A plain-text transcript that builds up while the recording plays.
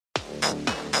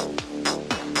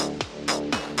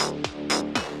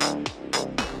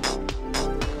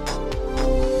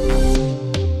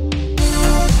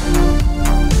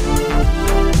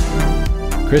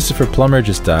Christopher Plummer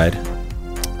just died.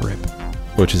 Rip.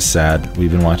 Which is sad. We've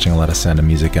been watching a lot of Sound of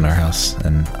Music in our house,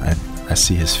 and I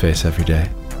see his face every day.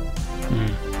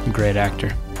 Great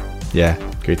actor. Yeah,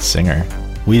 great singer.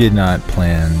 We did not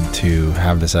plan to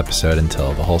have this episode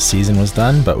until the whole season was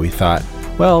done, but we thought,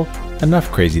 well, enough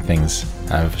crazy things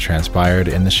have transpired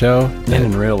in the show. And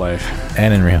in real life.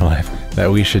 And in real life.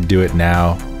 That we should do it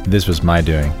now. This was my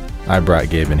doing. I brought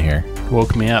Gabe in here.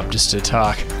 Woke me up just to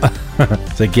talk.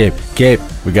 It's like, Gabe,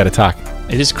 we got to talk.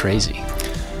 It is crazy.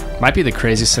 Might be the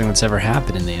craziest thing that's ever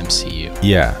happened in the MCU.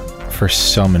 Yeah, for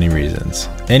so many reasons.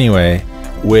 Anyway,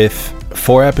 with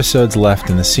 4 episodes left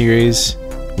in the series,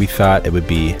 we thought it would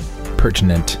be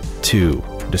pertinent to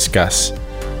discuss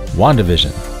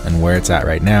WandaVision and where it's at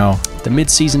right now. The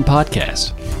mid-season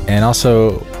podcast. And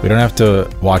also, we don't have to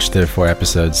watch the 4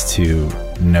 episodes to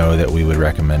know that we would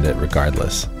recommend it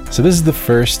regardless. So this is the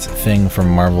first thing from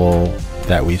Marvel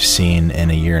that we've seen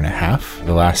in a year and a half.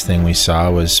 The last thing we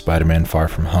saw was Spider-Man Far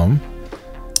From Home,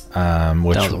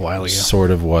 which that was a while ago.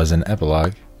 Sort of was an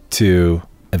epilogue to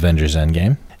Avengers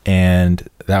Endgame. And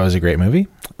that was a great movie.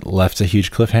 Left a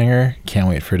huge cliffhanger. Can't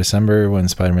wait for December when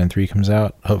Spider-Man 3 comes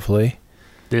out, hopefully.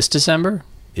 This December?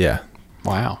 Yeah.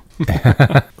 Wow.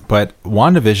 But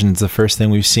WandaVision is the first thing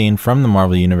we've seen from the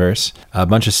Marvel Universe. A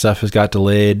bunch of stuff has got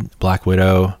delayed. Black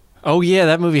Widow. Oh, yeah,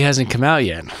 that movie hasn't come out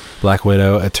yet. Black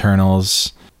Widow,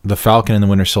 Eternals. The Falcon and the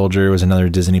Winter Soldier was another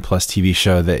Disney Plus TV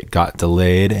show that got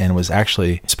delayed and was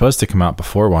actually supposed to come out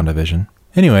before WandaVision.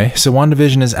 Anyway, so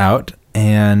WandaVision is out.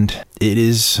 And it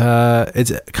is,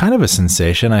 it's kind of a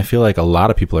sensation. I feel like a lot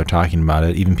of people are talking about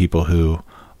it. Even people who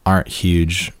aren't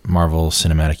huge Marvel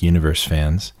Cinematic Universe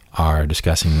fans are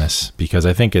discussing this because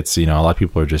I think it's, a lot of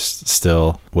people are just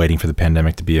still waiting for the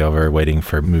pandemic to be over, waiting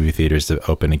for movie theaters to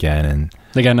open again. And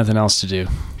they got nothing else to do.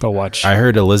 They'll watch. I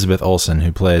heard Elizabeth Olsen,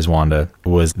 who plays Wanda,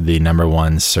 was the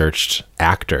 #1 searched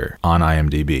actor on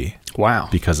IMDb. Wow.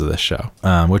 Because of this show,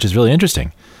 which is really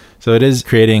interesting. So it is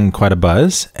creating quite a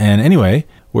buzz. And anyway,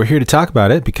 we're here to talk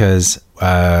about it because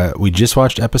we just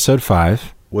watched episode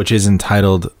 5, which is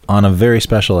entitled On a Very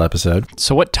Special Episode.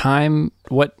 So what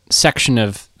section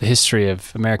of the history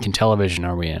of American television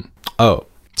are we in? Oh.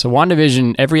 So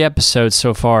WandaVision, every episode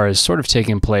so far is sort of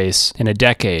taking place in a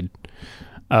decade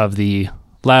of the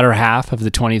latter half of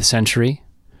the 20th century.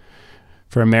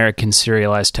 For American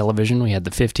serialized television, we had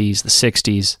the 50s, the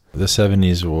 60s. The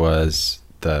 70s was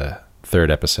the 3rd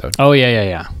episode. Oh,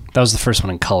 yeah. That was the first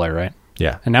one in color, right?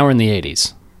 Yeah. And now we're in the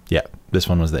 80s. Yeah. This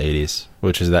one was the 80s,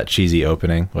 which is that cheesy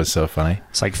opening was so funny.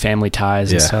 It's like Family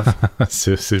Ties and stuff.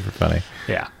 Super funny.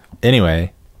 Yeah.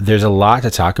 Anyway, there's a lot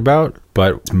to talk about,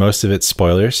 but most of it's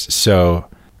spoilers. So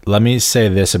let me say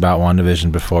this about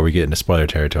WandaVision before we get into spoiler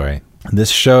territory.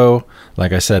 This show,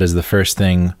 like I said, is the first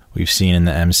thing we've seen in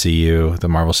the MCU, the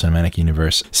Marvel Cinematic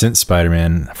Universe, since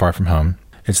Spider-Man Far From Home.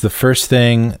 It's the first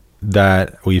thing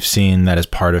that we've seen that is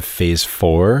part of Phase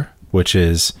 4, which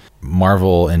is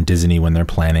Marvel and Disney when they're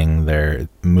planning their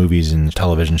movies and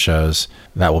television shows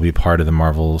that will be part of the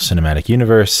Marvel Cinematic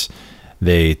Universe.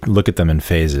 They look at them in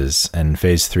phases, and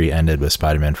Phase 3 ended with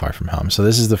Spider-Man Far From Home. So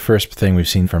this is the first thing we've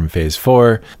seen from Phase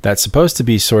 4 that's supposed to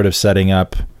be sort of setting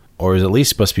up, or is at least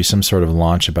supposed to be some sort of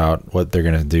launch about what they're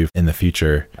going to do in the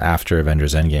future after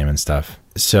Avengers Endgame and stuff.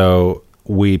 So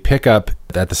we pick up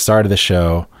at the start of the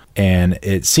show, and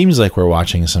it seems like we're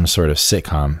watching some sort of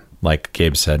sitcom, like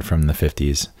Gabe said, from the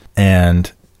 50s.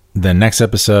 And the next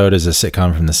episode is a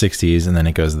sitcom from the 60s, and then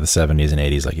it goes to the 70s and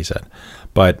 80s, like you said.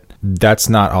 But that's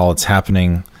not all that's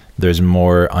happening. There's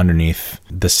more underneath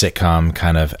the sitcom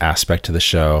kind of aspect to the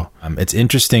show. It's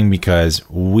interesting because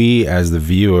we, as the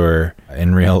viewer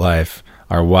in real life,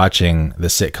 are watching the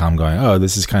sitcom going, oh,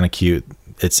 this is kind of cute.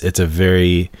 It's a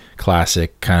very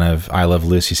classic kind of I Love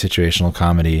Lucy situational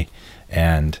comedy,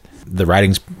 and the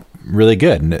writing's really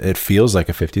good, and it feels like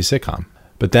a 50s sitcom.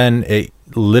 But then it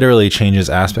literally changes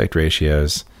aspect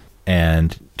ratios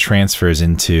and transfers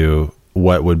into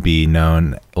what would be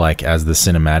known like as the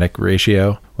cinematic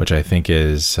ratio, which I think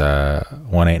is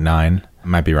 1:8:9. I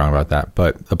might be wrong about that,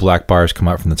 but the black bars come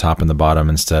up from the top and the bottom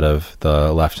instead of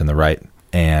the left and the right,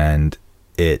 and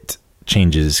it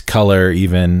changes color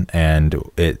even, and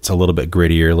it's a little bit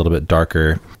grittier, a little bit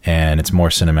darker, and it's more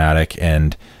cinematic.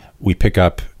 And we pick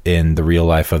up in the real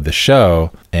life of the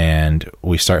show, and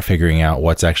we start figuring out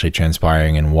what's actually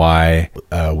transpiring and why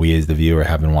we as the viewer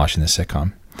have been watching this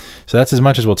sitcom. So that's as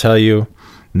much as we'll tell you.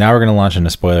 Now we're going to launch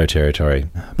into spoiler territory.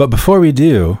 But before we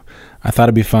do, I thought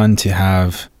it'd be fun to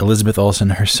have Elizabeth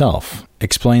Olsen herself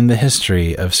explain the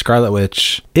history of Scarlet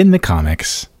Witch in the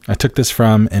comics. I took this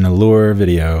from an Allure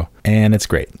video, and it's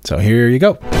great. So here you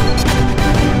go.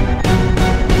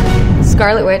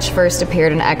 Scarlet Witch first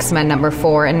appeared in X-Men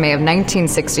 #4 in May of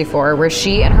 1964, where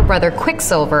she and her brother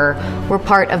Quicksilver were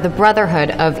part of the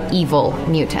Brotherhood of Evil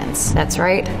Mutants. That's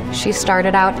right, she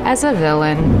started out as a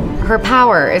villain. Her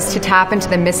power is to tap into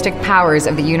the mystic powers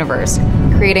of the universe,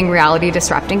 creating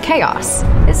reality-disrupting chaos.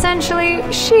 Essentially,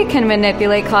 she can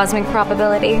manipulate cosmic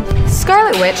probability.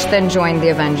 Scarlet Witch then joined the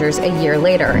Avengers a year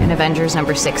later in Avengers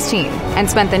 #16, and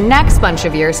spent the next bunch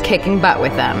of years kicking butt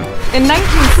with them. In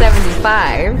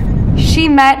 1975, she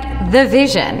met the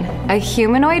Vision, a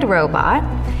humanoid robot.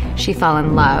 She fell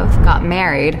in love, got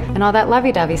married, and all that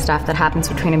lovey-dovey stuff that happens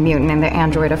between a mutant and the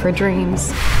android of her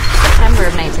dreams. September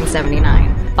of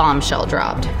 1979, bombshell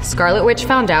dropped. Scarlet Witch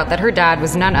found out that her dad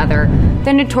was none other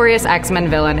than notorious X-Men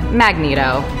villain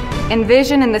Magneto. In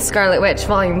Vision and the Scarlet Witch,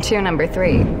 Volume 2, Number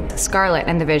 3, Scarlet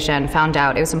and the Vision found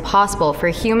out it was impossible for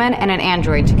a human and an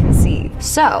android to conceive.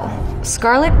 So,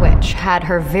 Scarlet Witch had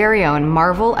her very own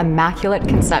Marvel Immaculate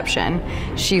Conception.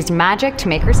 She used magic to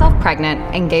make herself pregnant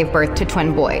and gave birth to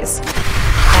twin boys.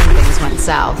 Then things went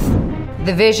south.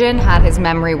 The Vision had his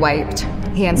memory wiped.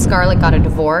 He and Scarlet got a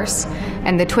divorce,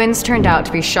 and the twins turned out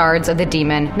to be shards of the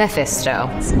demon Mephisto.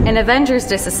 In Avengers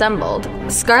Disassembled,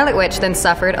 Scarlet Witch then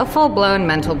suffered a full-blown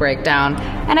mental breakdown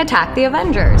and attacked the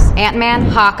Avengers. Ant-Man,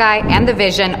 Hawkeye, and the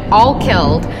Vision all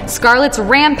killed. Scarlet's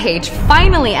rampage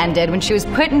finally ended when she was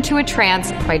put into a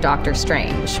trance by Doctor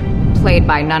Strange, played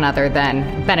by none other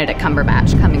than Benedict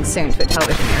Cumberbatch, coming soon to a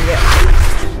television near you.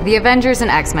 The Avengers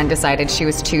and X-Men decided she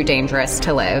was too dangerous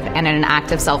to live, and in an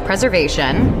act of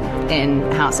self-preservation, in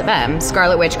House of M,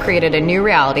 Scarlet Witch created a new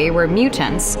reality where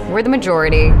mutants were the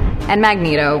majority and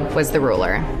Magneto was the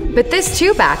ruler. But this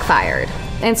too backfired,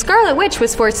 and Scarlet Witch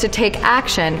was forced to take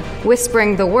action,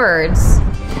 whispering the words,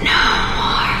 "No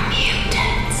more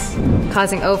mutants,"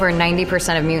 causing over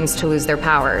 90% of mutants to lose their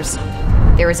powers.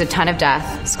 There was a ton of death.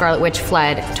 Scarlet Witch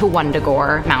fled to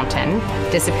Wundagore Mountain,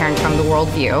 disappearing from the world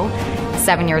view.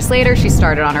 7 years later, she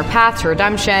started on her path to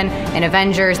redemption. In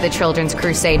Avengers, The Children's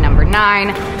Crusade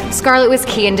 #9, Scarlet was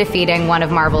key in defeating one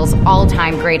of Marvel's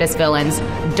all-time greatest villains,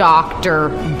 Doctor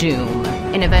Doom.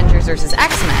 In Avengers vs.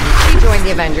 X-Men, she joined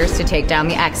the Avengers to take down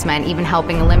the X-Men, even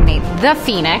helping eliminate the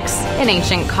Phoenix, an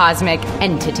ancient cosmic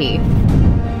entity.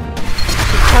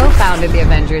 She co-founded the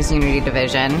Avengers Unity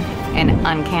Division in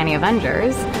Uncanny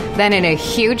Avengers. Then, in a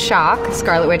huge shock,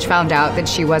 Scarlet Witch found out that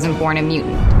she wasn't born a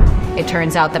mutant. It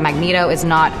turns out that Magneto is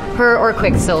not her or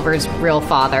Quicksilver's real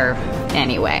father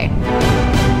anyway.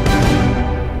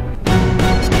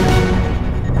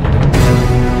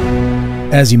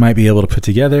 As you might be able to put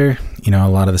together, a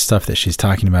lot of the stuff that she's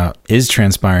talking about is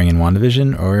transpiring in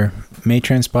WandaVision or may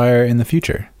transpire in the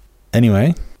future.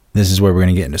 Anyway, this is where we're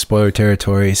going to get into spoiler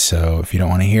territory, so if you don't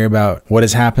want to hear about what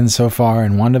has happened so far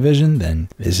in WandaVision, then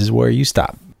this is where you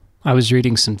stop. I was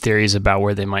reading some theories about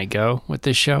where they might go with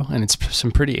this show, and it's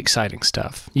some pretty exciting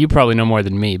stuff. You probably know more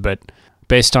than me, but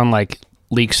based on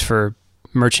leaks for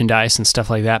merchandise and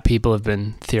stuff like that, people have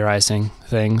been theorizing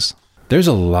things. There's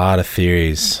a lot of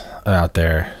theories out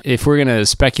there. If we're going to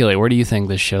speculate, where do you think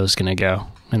this show's going to go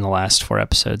in the last 4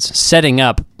 episodes? Setting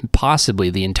up possibly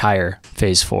the entire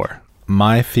Phase 4.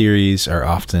 My theories are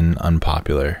often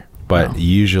unpopular, but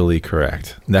usually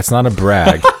correct. That's not a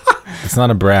brag. It's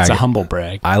not a brag. It's a humble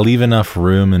brag. I leave enough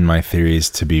room in my theories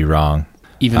to be wrong.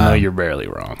 Even though you're barely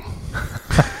wrong.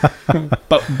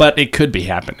 but it could be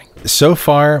happening. So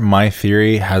far, my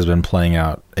theory has been playing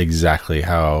out exactly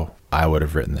how I would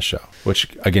have written the show. Which,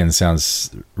 again, sounds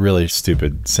really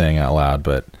stupid saying out loud.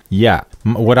 But yeah,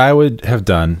 what I would have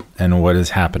done and what is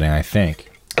happening, I think,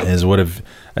 is would have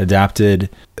adapted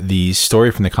the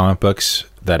story from the comic books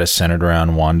that is centered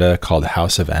around Wanda called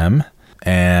House of M.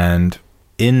 And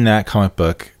in that comic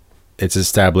book, it's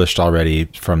established already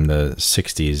from the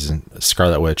 60s,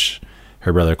 Scarlet Witch,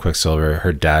 her brother Quicksilver,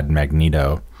 her dad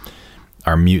Magneto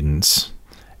are mutants.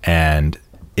 And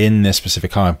in this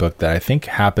specific comic book that I think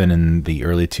happened in the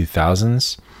early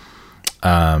 2000s,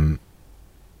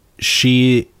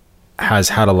 she has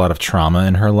had a lot of trauma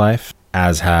in her life,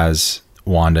 as has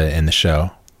Wanda in the show.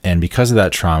 And because of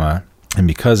that trauma, and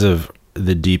because of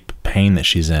the deep pain that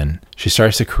she's in, she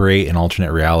starts to create an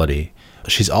alternate reality.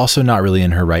 She's also not really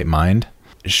in her right mind.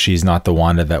 She's not the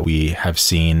Wanda that we have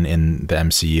seen in the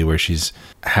MCU, where she's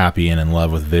happy and in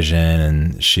love with Vision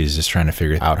and she's just trying to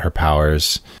figure out her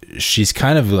powers. She's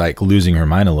kind of losing her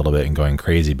mind a little bit and going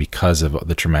crazy because of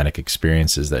the traumatic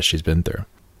experiences that she's been through.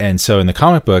 And so in the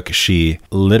comic book, she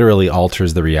literally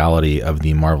alters the reality of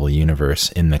the Marvel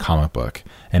Universe in the comic book.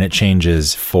 And it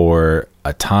changes for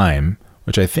a time,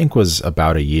 which I think was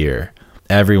about a year.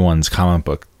 Everyone's comic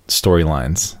book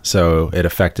storylines. So it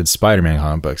affected Spider-Man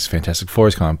comic books, Fantastic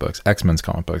Four's comic books, X-Men's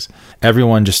comic books.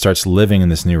 Everyone just starts living in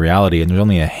this new reality, and there's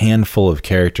only a handful of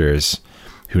characters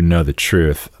who know the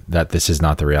truth that this is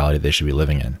not the reality they should be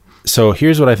living in. So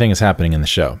here's what I think is happening in the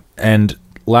show. And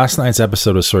last night's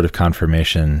episode was sort of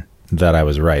confirmation that I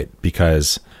was right,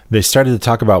 because they started to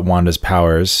talk about Wanda's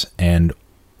powers and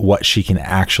what she can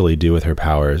actually do with her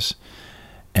powers.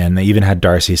 And they even had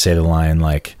Darcy say the line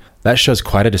like, that shows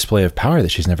quite a display of power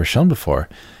that she's never shown before.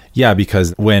 Yeah,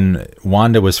 because when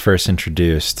Wanda was first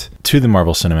introduced to the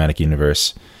Marvel Cinematic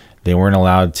Universe, they weren't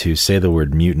allowed to say the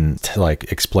word mutant to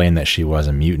like explain that she was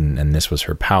a mutant and this was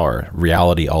her power,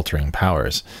 reality altering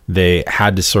powers. They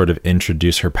had to sort of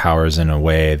introduce her powers in a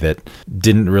way that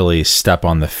didn't really step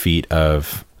on the feet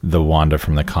of the Wanda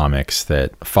from the comics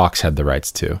that Fox had the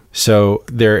rights to. So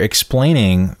they're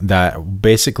explaining that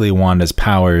basically Wanda's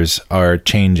powers are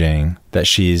changing, that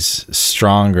she's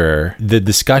stronger. The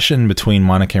discussion between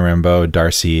Monica Rambeau,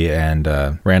 Darcy, and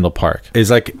Randall Park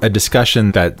is like a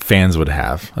discussion that fans would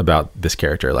have about this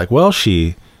character. Like, well,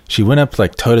 she went up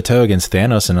like toe-to-toe against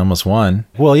Thanos and almost won.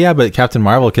 Well, yeah, but Captain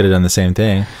Marvel could have done the same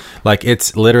thing. Like,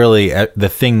 it's literally the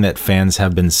thing that fans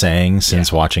have been saying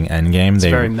since watching Endgame. It's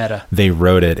very meta. They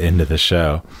wrote it into the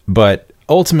show. But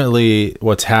ultimately,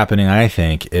 what's happening, I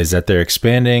think, is that they're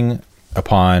expanding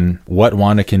upon what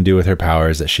Wanda can do with her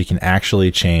powers, that she can actually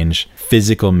change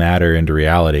physical matter into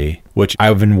reality, which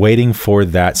I've been waiting for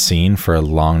that scene for a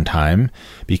long time,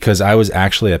 because I was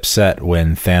actually upset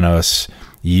when Thanos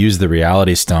used the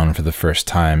Reality Stone for the first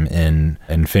time in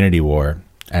Infinity War,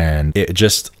 and it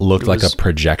just looked like a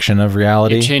projection of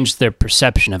reality. It changed their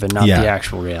perception of it, not the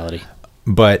actual reality.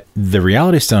 But the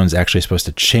Reality Stone is actually supposed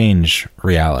to change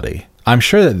reality. I'm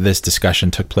sure that this discussion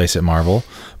took place at Marvel,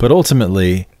 but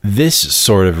ultimately, this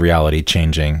sort of reality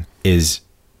changing is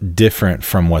different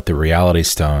from what the Reality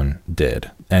Stone did.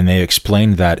 And they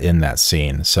explained that in that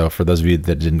scene. So for those of you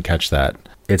that didn't catch that,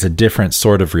 it's a different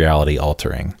sort of reality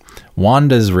altering.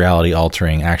 Wanda's reality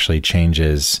altering actually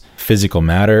changes physical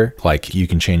matter. Like, you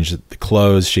can change the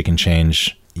clothes, she can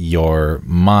change your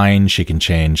mind, she can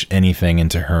change anything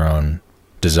into her own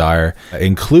desire,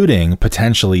 including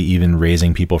potentially even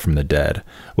raising people from the dead,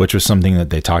 which was something that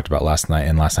they talked about last night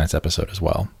in last night's episode as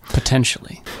well.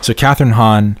 Potentially. So Catherine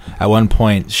Hahn, at one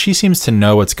point, she seems to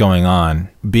know what's going on,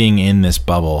 being in this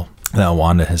bubble that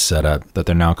Wanda has set up that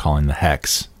they're now calling the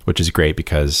Hex, which is great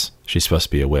because she's supposed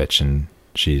to be a witch and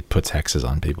she puts hexes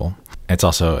on people. It's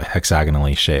also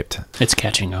hexagonally shaped. It's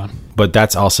catching on. But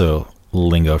that's also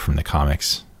lingo from the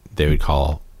comics. They would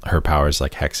call her powers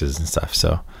like hexes and stuff.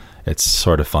 So it's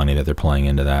sort of funny that they're playing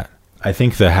into that. I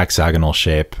think the hexagonal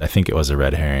shape, I think it was a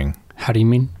red herring. How do you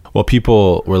mean? Well,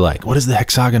 people were like, what does the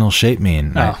hexagonal shape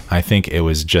mean? Oh. I think it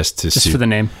was just for the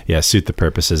name. Yeah, suit the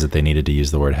purposes that they needed to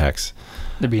use the word hex.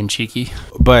 They're being cheeky.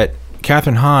 But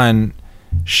Catherine Hahn,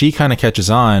 she kind of catches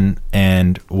on,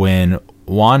 and when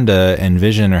Wanda and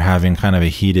Vision are having kind of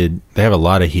they have a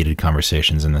lot of heated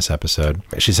conversations in this episode.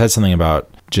 She said something about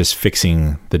just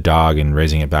fixing the dog and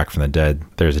raising it back from the dead.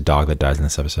 There's a dog that dies in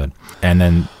this episode. And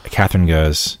then Catherine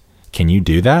goes, can you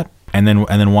do that? And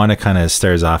then Wanda kind of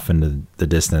stares off into the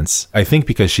distance. I think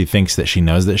because she thinks that she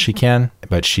knows that she can,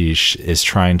 but she is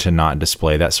trying to not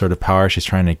display that sort of power. She's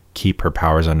trying to keep her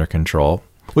powers under control,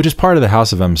 which is part of the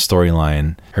House of M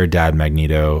storyline. Her dad,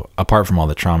 Magneto, apart from all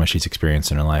the trauma she's experienced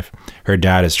in her life, her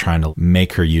dad is trying to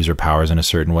make her use her powers in a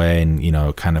certain way and,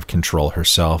 kind of control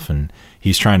herself. And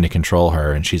he's trying to control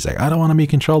her. And she's like, I don't want to be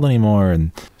controlled anymore.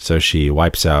 And so she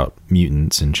wipes out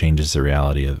mutants and changes the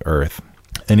reality of Earth.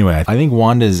 Anyway, I think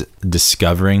Wanda's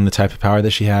discovering the type of power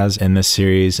that she has in this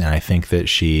series. And I think that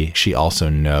she also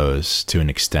knows to an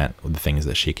extent the things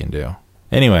that she can do.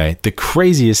 Anyway, the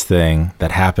craziest thing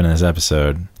that happened in this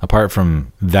episode, apart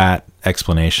from that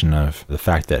explanation of the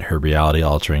fact that her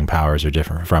reality-altering powers are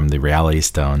different from the Reality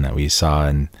Stone that we saw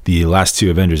in the last two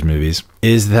Avengers movies,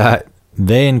 is that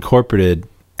they incorporated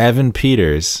Evan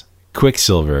Peters'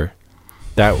 Quicksilver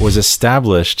that was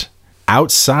established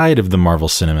outside of the Marvel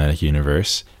Cinematic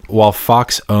Universe while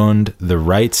Fox owned the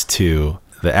rights to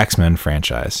the X-Men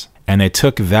franchise. And they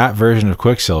took that version of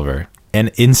Quicksilver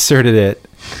and inserted it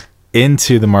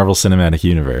into the Marvel Cinematic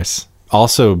Universe.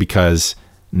 Also because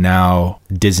now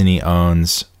Disney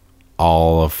owns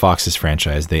all of Fox's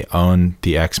franchise. They own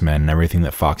the X-Men and everything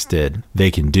that Fox did.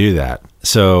 They can do that.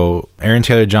 So Aaron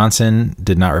Taylor Johnson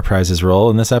did not reprise his role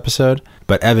in this episode,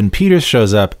 but Evan Peters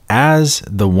shows up as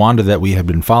the Wanda that we have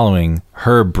been following,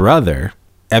 her brother.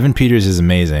 Evan Peters is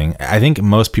amazing. I think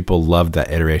most people loved that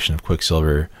iteration of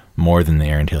Quicksilver more than the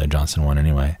Aaron Taylor Johnson one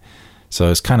anyway. So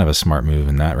it's kind of a smart move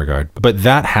in that regard. But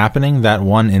that happening, that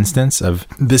one instance of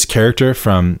this character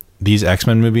from these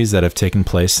X-Men movies that have taken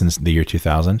place since the year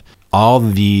 2000, all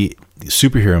the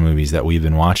superhero movies that we've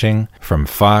been watching from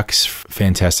Fox,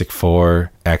 Fantastic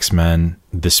Four, X-Men,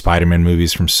 the Spider-Man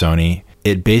movies from Sony,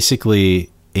 it basically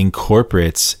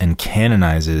incorporates and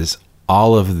canonizes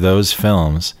all of those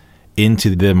films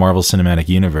into the Marvel Cinematic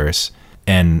Universe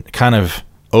and kind of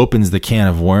opens the can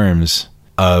of worms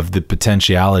of the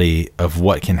potentiality of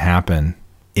what can happen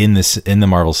in the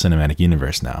Marvel Cinematic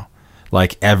Universe now.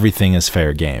 Like, everything is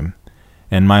fair game.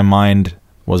 And my mind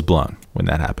was blown when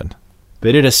that happened.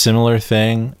 They did a similar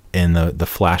thing in the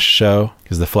Flash show,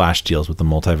 because the Flash deals with the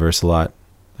multiverse a lot.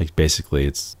 Like, basically,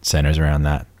 it centers around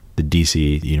that, the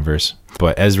DC universe.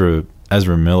 But Ezra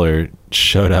Miller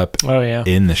showed up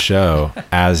in the show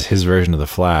as his version of the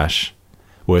Flash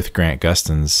with Grant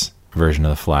Gustin's version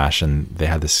of the Flash, and they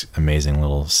had this amazing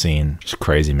little scene. Just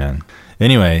crazy, man.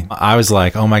 Anyway, I was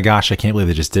like, oh my gosh, I can't believe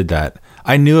they just did that.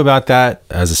 I knew about that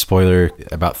as a spoiler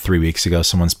about 3 weeks ago.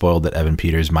 Someone spoiled that Evan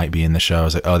Peters might be in the show. I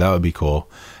was like, oh, that would be cool,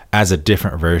 as a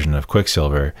different version of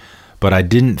Quicksilver. But I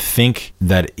didn't think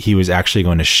that he was actually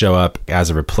going to show up as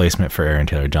a replacement for Aaron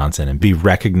Taylor Johnson and be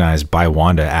recognized by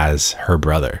Wanda as her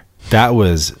brother. That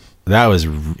was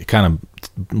kind of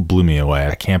blew me away.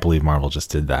 I can't believe Marvel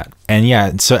just did that. And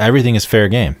yeah, so everything is fair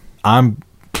game. I'm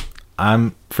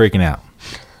freaking out.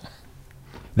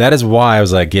 That is why I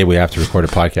was like, Gabe, we have to record a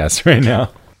podcast right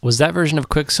now. Was that version of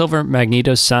Quicksilver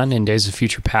Magneto's son in Days of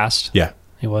Future Past? Yeah.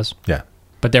 He was? Yeah.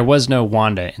 But there was no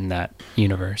Wanda in that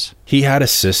universe. He had a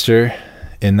sister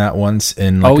in that once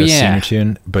in a senior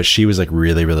tune, but she was like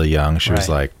really, really young. She was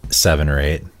like 7 or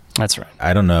 8. That's right.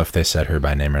 I don't know if they said her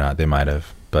by name or not. They might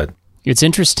have, but... It's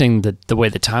interesting that the way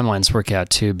the timelines work out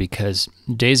too, because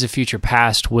Days of Future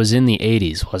Past was in the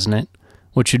 80s, wasn't it?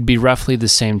 Which would be roughly the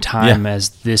same time as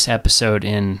this episode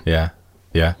in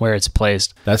where it's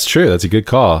placed. That's true. That's a good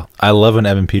call. I love when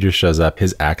Evan Peters shows up.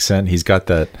 His accent, he's got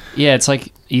that... Yeah, it's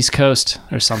like East Coast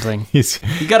or something. You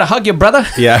gotta hug your brother?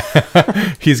 Yeah.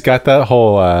 He's got that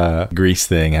whole Grease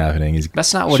thing happening.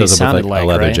 That's not what he sounded like, a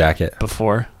leather right? jacket.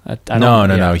 Before?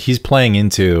 No. He's playing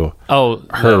into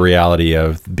her reality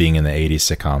of being in the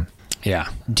 80s sitcom. Yeah.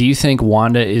 Do you think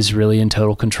Wanda is really in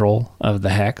total control of the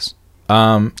Hex?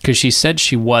 Because she said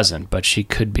she wasn't, but she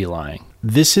could be lying.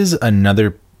 This is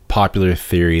another popular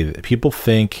theory that people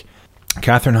think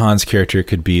Catherine Hahn's character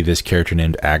could be this character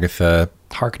named Agatha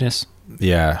Harkness.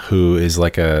 Yeah, who is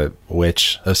like a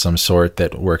witch of some sort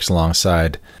that works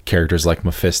alongside characters like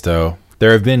Mephisto.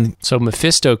 There have been... So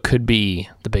Mephisto could be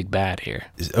the big bad here.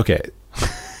 Okay.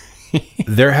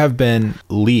 There have been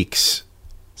leaks...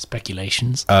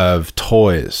 Speculations? ...of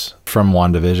toys from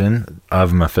WandaVision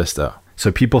of Mephisto.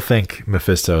 So people think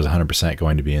Mephisto is 100%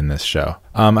 going to be in this show.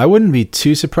 I wouldn't be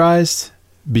too surprised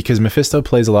because Mephisto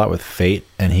plays a lot with fate,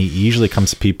 and he usually comes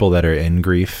to people that are in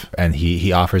grief, and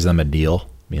he offers them a deal,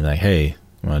 being like, hey,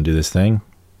 you want to do this thing?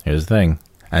 Here's the thing.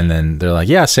 And then they're like,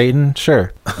 yeah, Satan,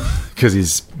 sure. Because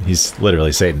he's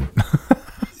literally Satan.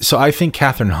 So I think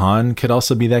Catherine Hahn could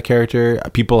also be that character.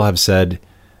 People have said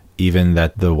even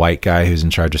that the white guy who's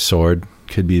in charge of S.W.O.R.D.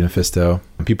 could be Mephisto.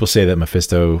 People say that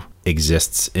Mephisto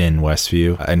exists in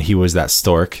Westview, and he was that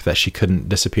stork that she couldn't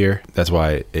disappear. That's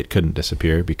why it couldn't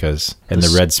disappear, because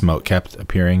the red smoke kept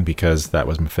appearing because that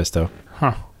was Mephisto.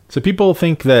 Huh. So people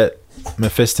think that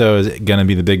Mephisto is gonna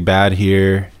be the big bad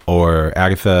here, or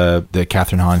Agatha, the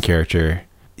Catherine Hahn character.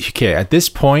 Okay, at this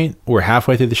point we're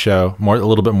halfway through the show, a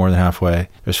little bit more than halfway.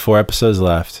 There's 4 episodes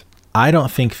left. I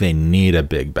don't think they need a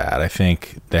big bad. I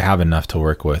think they have enough to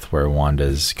work with where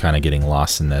Wanda's kind of getting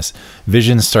lost in this.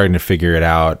 Vision's starting to figure it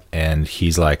out, and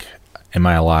he's like, am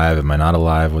I alive? Am I not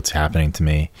alive? What's happening to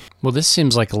me? Well, this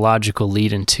seems like a logical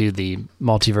lead into the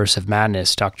Multiverse of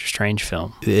Madness Doctor Strange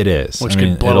film. It is. Which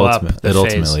could blow up the phase.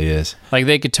 Ultimately is. Like,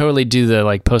 they could totally do the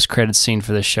like post-credits scene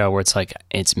for this show where it's like,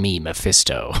 it's me,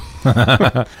 Mephisto.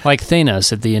 Like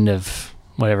Thanos at the end of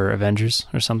whatever, Avengers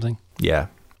or something. Yeah.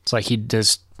 It's like he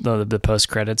does the post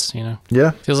credits, you know.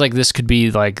 Yeah. Feels like this could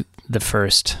be like the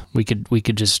first. We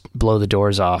could just blow the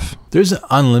doors off. There's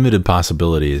unlimited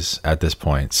possibilities at this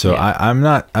point. So yeah. I'm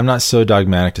not so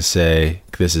dogmatic to say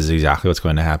this is exactly what's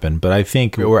going to happen, but I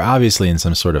think we're obviously in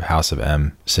some sort of House of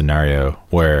M scenario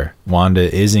where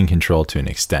Wanda is in control to an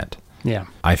extent. Yeah.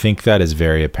 I think that is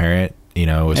very apparent, you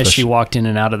know, as she walked in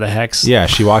and out of the Hex. Yeah,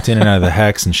 she walked in and out of the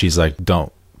Hex, and she's like,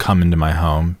 don't come into my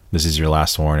home. This is your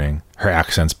last warning. Her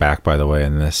accent's back, by the way,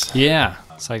 in this. Yeah.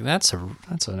 It's like, that's an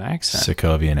accent.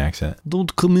 Sokovian accent.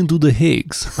 Don't come into the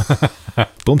Hex.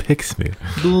 Don't hex me.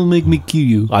 Don't make me kill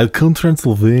you. I'll come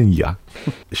Transylvania.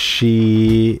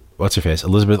 What's her face?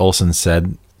 Elizabeth Olsen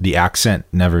said the accent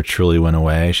never truly went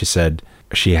away. She said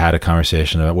she had a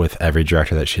conversation with every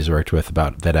director that she's worked with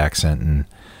about that accent, and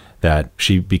that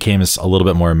she became a little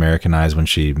bit more Americanized when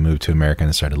she moved to America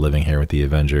and started living here with the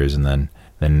Avengers, and then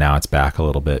now it's back a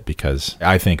little bit because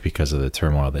of the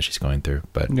turmoil that she's going through.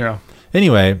 But Yeah.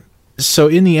 anyway, so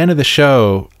in the end of the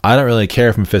show, I don't really care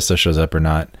if Mephisto shows up or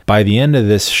not. By the end of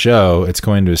this show, it's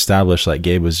going to establish, like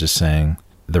Gabe was just saying,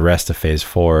 the rest of Phase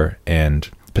 4 and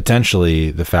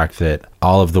potentially the fact that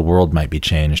all of the world might be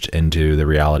changed into the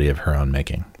reality of her own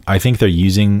making. I think they're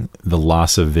using the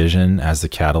loss of Vision as the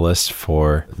catalyst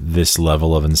for this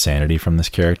level of insanity from this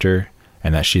character,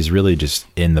 and that she's really just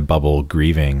in the bubble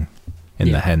grieving,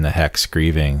 in the hex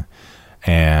grieving.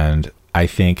 And I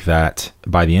think that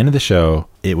by the end of the show,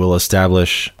 it will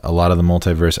establish a lot of the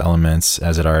multiverse elements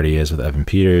as it already is with Evan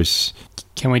Peters.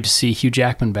 Can't wait to see Hugh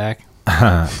Jackman back.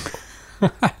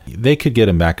 They could get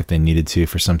him back if they needed to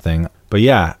for something. But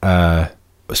yeah,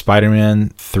 Spider-Man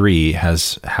 3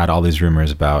 has had all these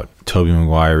rumors about Tobey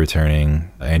Maguire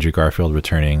returning, Andrew Garfield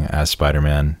returning as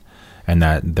Spider-Man, and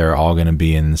that they're all going to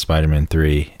be in Spider-Man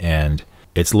 3. And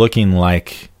it's looking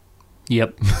like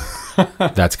Yep.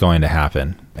 that's going to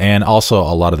happen. And also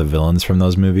a lot of the villains from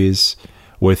those movies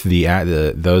with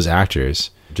those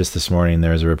actors. Just this morning,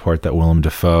 there was a report that Willem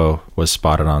Dafoe was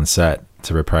spotted on set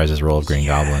to reprise his role of Green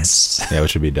Goblin. Yeah,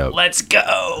 which would be dope. Let's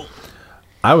go.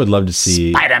 I would love to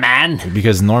see Spider-Man.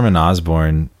 Because Norman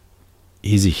Osborn,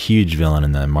 he's a huge villain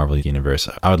in the Marvel universe.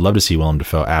 I would love to see Willem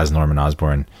Dafoe as Norman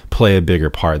Osborn play a bigger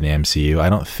part in the MCU. I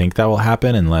don't think that will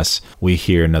happen unless we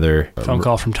hear another Phone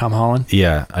call from Tom Holland.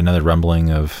 Yeah, another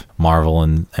rumbling of Marvel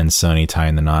and Sony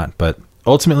tying the knot. But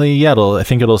ultimately, yeah, I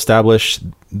think it'll establish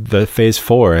the Phase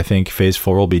 4. I think Phase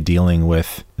 4 will be dealing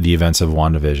with the events of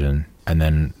WandaVision, and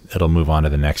then it'll move on to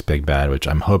the next big bad, which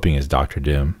I'm hoping is Doctor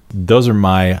Doom. Those are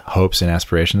my hopes and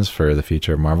aspirations for the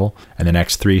future of Marvel and the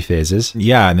next 3 phases.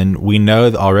 Yeah, and then we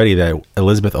know already that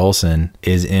Elizabeth Olsen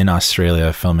is in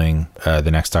Australia filming the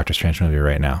next Doctor Strange movie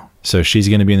right now. So she's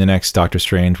going to be in the next Doctor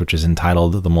Strange, which is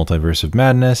entitled The Multiverse of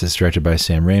Madness. It's directed by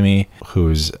Sam Raimi,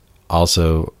 who's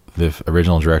also the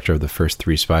original director of the first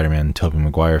 3 Spider-Man Tobey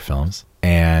Maguire films.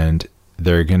 And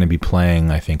they're going to be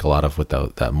playing, I think, a lot of with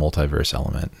that multiverse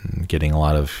element and getting a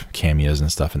lot of cameos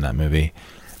and stuff in that movie.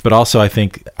 But also,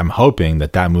 I'm hoping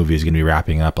that movie is going to be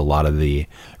wrapping up a lot of the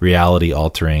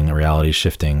reality-altering,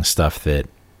 reality-shifting stuff that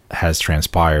has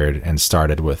transpired and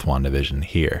started with WandaVision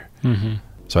here. Mm-hmm.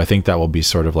 So I think that will be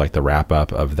sort of like the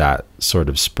wrap-up of that sort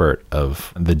of spurt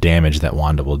of the damage that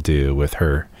Wanda will do with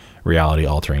her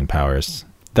reality-altering powers.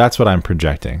 That's what I'm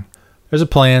projecting. There's a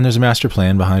plan. There's a master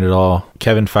plan behind it all.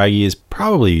 Kevin Feige is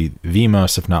probably the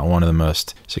most, if not one of the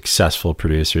most successful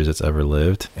producers that's ever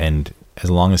lived. And as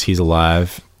long as he's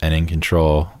alive and in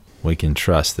control, we can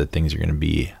trust that things are going to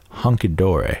be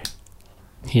hunky-dory.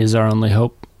 He is our only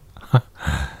hope.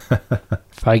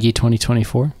 Feige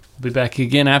 2024. We'll be back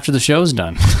again after the show's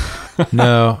done.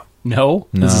 No. No?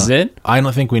 This is it? I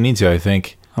don't think we need to. I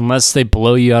think... Unless they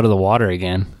blow you out of the water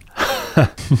again.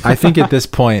 I think at this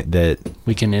point that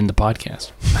we can end the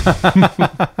podcast.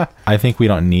 I think we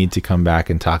don't need to come back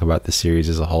and talk about the series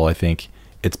as a whole. I think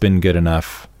it's been good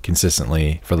enough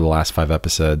consistently for the last 5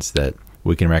 episodes that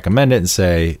we can recommend it and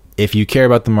say, if you care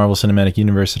about the Marvel Cinematic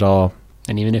Universe at all,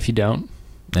 and even if you don't,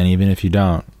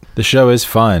 the show is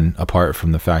fun apart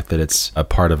from the fact that it's a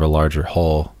part of a larger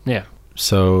whole. Yeah.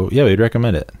 So yeah, we'd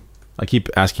recommend it. I keep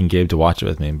asking Gabe to watch it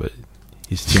with me, but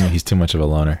he's too much of a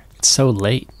loner. It's so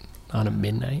late. On a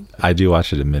midnight? I do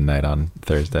watch it at midnight on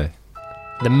Thursday.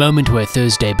 The moment where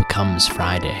Thursday becomes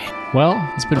Friday. Well,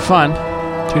 it's been fun.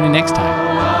 Tune in next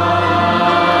time.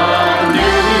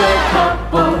 Newly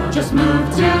couple just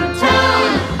moved to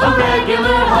town. A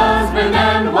regular husband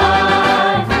and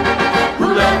wife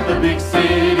who left the big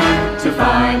city to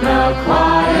find a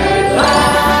quiet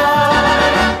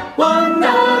life.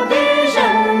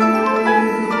 WandaVision.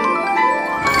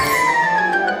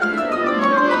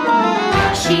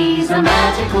 She's a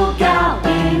magical gal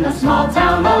in a small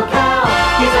town locale.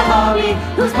 He's a hobby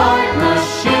whose partner